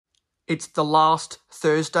It's the last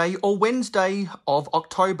Thursday or Wednesday of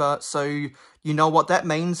October, so you know what that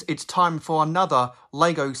means. It's time for another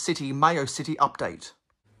Lego City Mayo City update.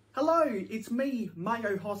 Hello, it's me,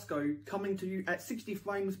 mayohosko, coming to you at 60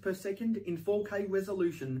 frames per second in 4K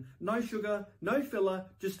resolution. No sugar, no filler,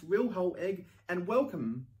 just real whole egg, and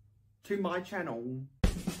welcome to my channel.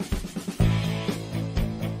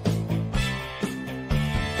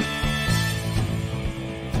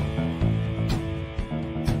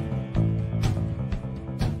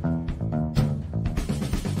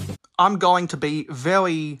 I'm going to be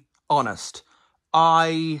very honest.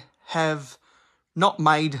 I have not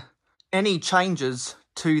made any changes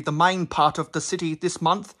to the main part of the city this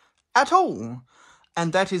month at all.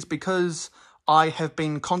 And that is because I have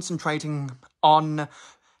been concentrating on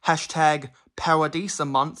hashtag Paradisa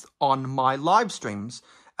month on my live streams.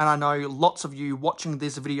 And I know lots of you watching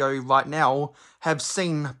this video right now have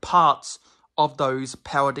seen parts of those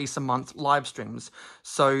Paradisa month live streams.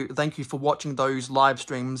 So thank you for watching those live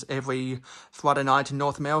streams every Friday night in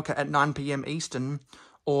North America at 9 PM Eastern,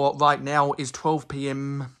 or right now is 12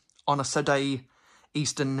 PM on a Saturday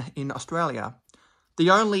Eastern in Australia.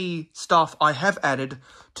 The only stuff I have added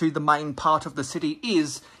to the main part of the city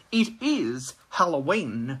is, it is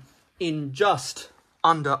Halloween in just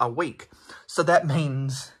under a week. So that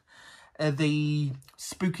means the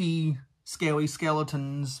spooky, scary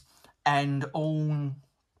skeletons and all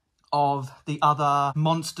of the other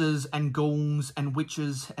monsters and ghouls and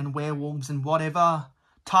witches and werewolves and whatever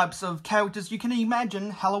types of characters you can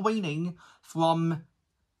imagine Halloweening from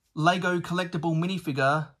Lego Collectible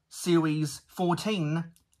Minifigure Series 14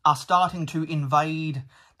 are starting to invade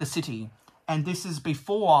the city. And this is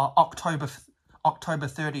before October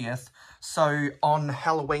 30th, so on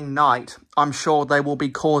Halloween night, I'm sure they will be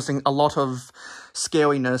causing a lot of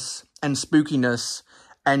scariness and spookiness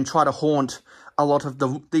and try to haunt a lot of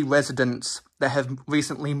the residents that have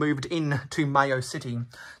recently moved in to Mayo City.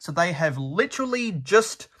 So they have literally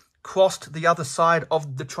just crossed the other side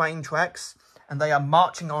of the train tracks, and they are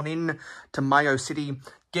marching on in to Mayo City,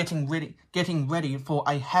 getting ready for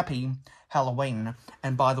a happy Halloween.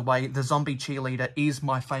 And by the way, the zombie cheerleader is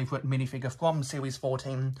my favourite minifigure from Series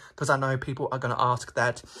 14, because I know people are going to ask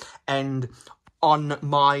that. And on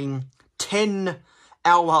my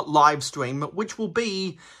 10-hour live stream, which will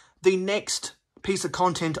be the next piece of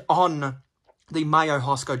content on the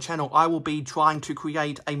mayohosko channel, I will be trying to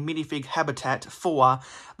create a minifig habitat for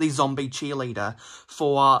the zombie cheerleader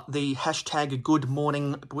for the hashtag Good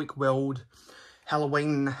Morning Brick World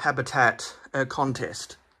Halloween habitat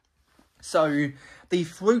contest. So the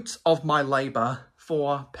fruits of my labour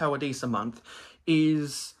for Paradisa month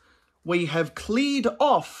is we have cleared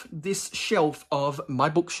off this shelf of my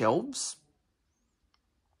bookshelves,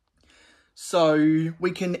 so we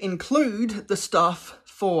can include the stuff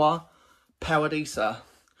for Paradisa.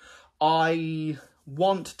 I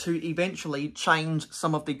want to eventually change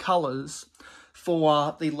some of the colours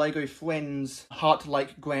for the Lego Friends Heart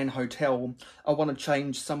Lake Grand Hotel. I want to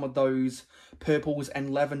change some of those purples and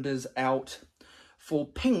lavenders out for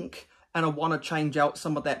pink, and I want to change out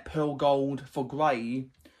some of that pearl gold for grey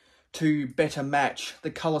to better match the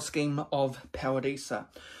colour scheme of Paradisa.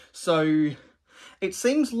 So it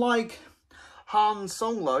seems like Han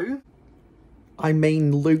Solo, I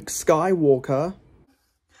mean Luke Skywalker,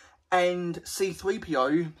 and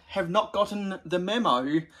C-3PO have not gotten the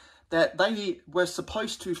memo that they were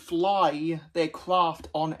supposed to fly their craft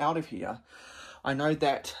on out of here. I know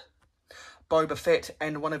that Boba Fett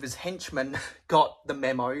and one of his henchmen got the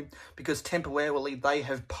memo because temporarily they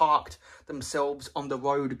have parked themselves on the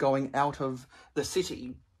road going out of the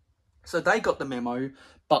city. So they got the memo,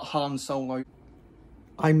 but Han Solo,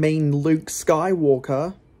 I mean Luke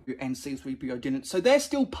Skywalker, and C-3PO didn't. So they're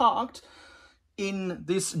still parked in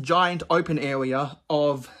this giant open area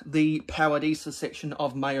of the Paradisa section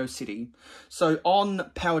of Mayo City. So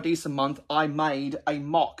on Paradisa month, I made a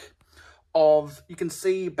mock of, you can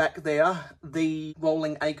see back there, the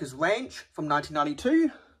Rolling Acres Ranch from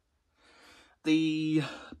 1992, the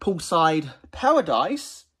Poolside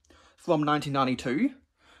Paradise from 1992,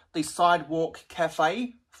 the Sidewalk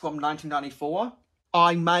Cafe from 1994.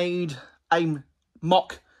 I made a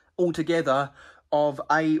mock altogether of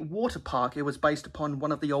a water park. It was based upon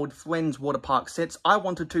one of the old Friends water park sets. I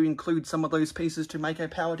wanted to include some of those pieces to make a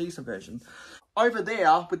Paradisa version. Over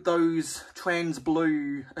there, with those trans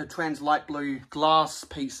light blue glass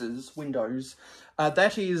pieces, windows,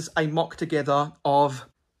 that is a mock together of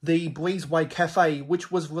the Breezeway Cafe,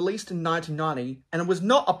 which was released in 1990, and it was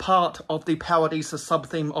not a part of the Paradisa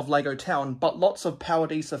sub-theme of Lego Town, but lots of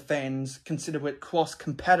Paradisa fans consider it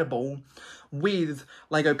cross-compatible with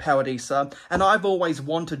Lego Paradisa, and I've always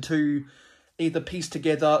wanted to either piece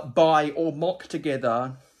together, buy, or mock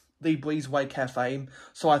together the Breezeway Cafe,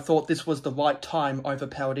 so I thought this was the right time over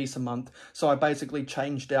Paradisa month, so I basically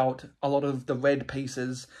changed out a lot of the red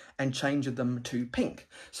pieces and changed them to pink.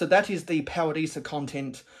 So that is the Paradisa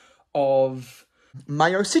content of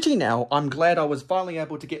Mayo City now. I'm glad I was finally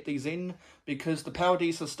able to get these in, because the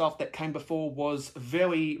Paradisa stuff that came before was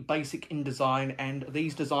very basic in design, and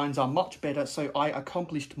these designs are much better, so I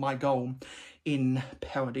accomplished my goal in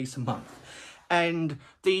Paradisa month. And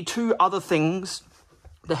the two other things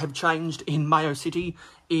that have changed in Mayo City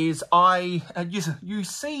is you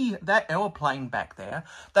see that aeroplane back there,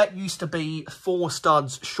 that used to be 4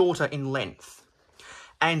 studs shorter in length,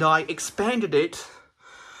 and I expanded it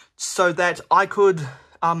so that I could,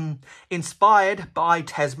 inspired by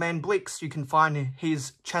Tasman Bricks, you can find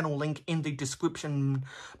his channel link in the description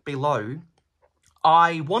below,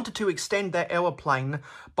 I wanted to extend that aeroplane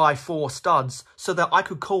by 4 studs so that I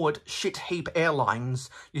could call it Shit Heap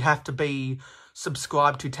Airlines. You have to be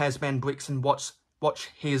subscribed to Tasman Bricks and watch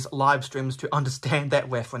his live streams to understand that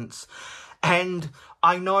reference. And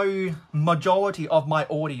I know majority of my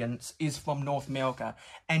audience is from North America,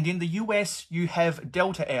 and in the US you have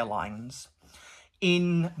Delta Airlines.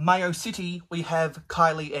 In Mayo City we have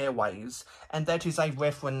Kylie Airways, and that is a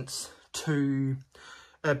reference to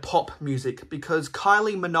pop music, because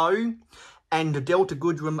Kylie Minogue and Delta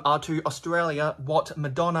Goodrem are to Australia what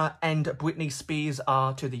Madonna and Britney Spears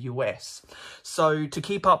are to the US. So to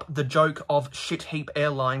keep up the joke of Shit Heap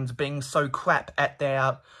Airlines being so crap at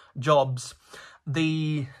their jobs,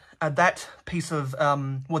 that piece of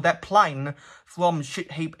that plane from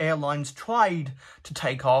Shit Heap Airlines tried to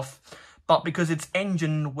take off, but because its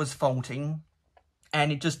engine was faulty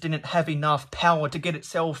and it just didn't have enough power to get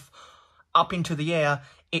itself up into the air,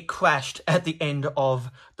 it crashed at the end of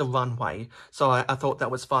the runway. So I thought that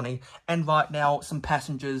was funny. And right now, some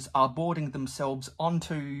passengers are boarding themselves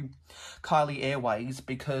onto Kylie Airways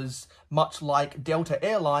because, much like Delta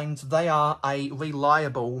Airlines, they are a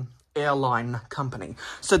reliable airline company.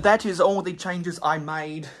 So that is all the changes I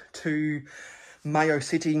made to Mayo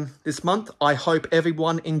City this month. I hope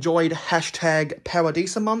everyone enjoyed hashtag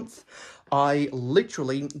Paradisa month. I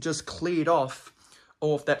literally just cleared off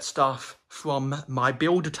all of that stuff from my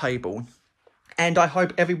build table, and I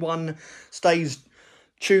hope everyone stays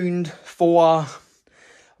tuned for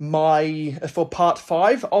part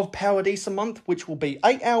 5 of Paradisa month, which will be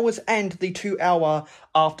 8 hours and the 2-hour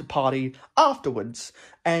after party afterwards.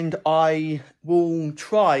 And I will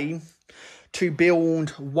try to build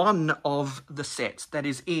one of the sets that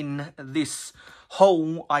is in this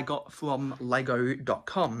haul I got from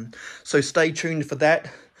lego.com. So stay tuned for that.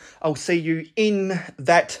 I'll see you in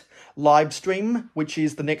that live stream, which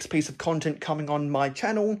is the next piece of content coming on my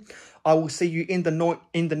channel. I will see you in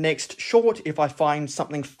the next short if I find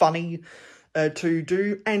something funny to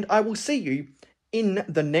do, and I will see you in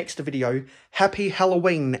the next video. Happy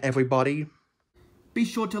Halloween, everybody. Be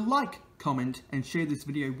sure to like, comment, and share this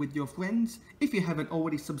video with your friends. If you haven't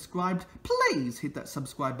already subscribed, please hit that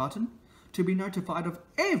subscribe button. To be notified of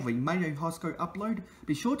every mayohosko upload,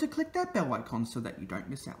 be sure to click that bell icon so that you don't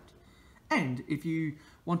miss out. And if you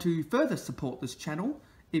want to further support this channel,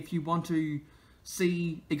 if you want to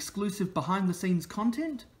see exclusive behind-the-scenes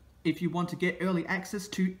content, if you want to get early access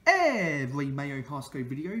to every mayohosko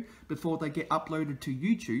video before they get uploaded to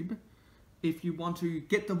YouTube, if you want to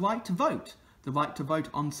get the right to vote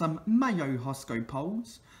on some mayohosko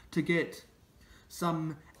polls, to get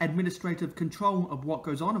some administrative control of what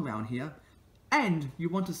goes on around here, and you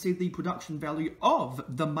want to see the production value of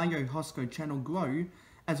the mayohosko channel grow,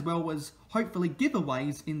 as well as hopefully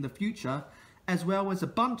giveaways in the future, as well as a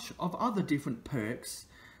bunch of other different perks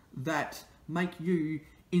that make you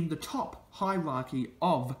in the top hierarchy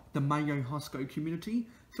of the mayohosko community,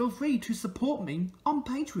 feel free to support me on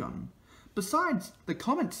Patreon. Besides the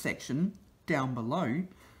comments section down below,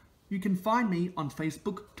 you can find me on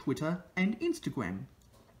Facebook, Twitter, and Instagram.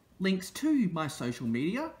 Links to my social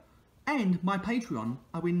media and my Patreon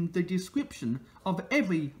are in the description of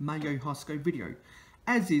every mayohosko video,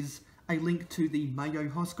 as is a link to the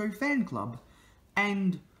mayohosko fan club.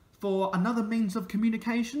 And for another means of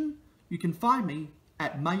communication, you can find me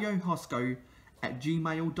at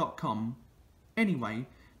mayohosko@gmail.com. Anyway,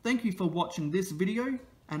 thank you for watching this video,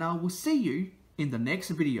 and I will see you in the next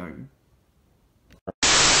video.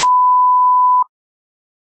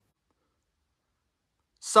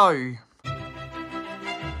 So,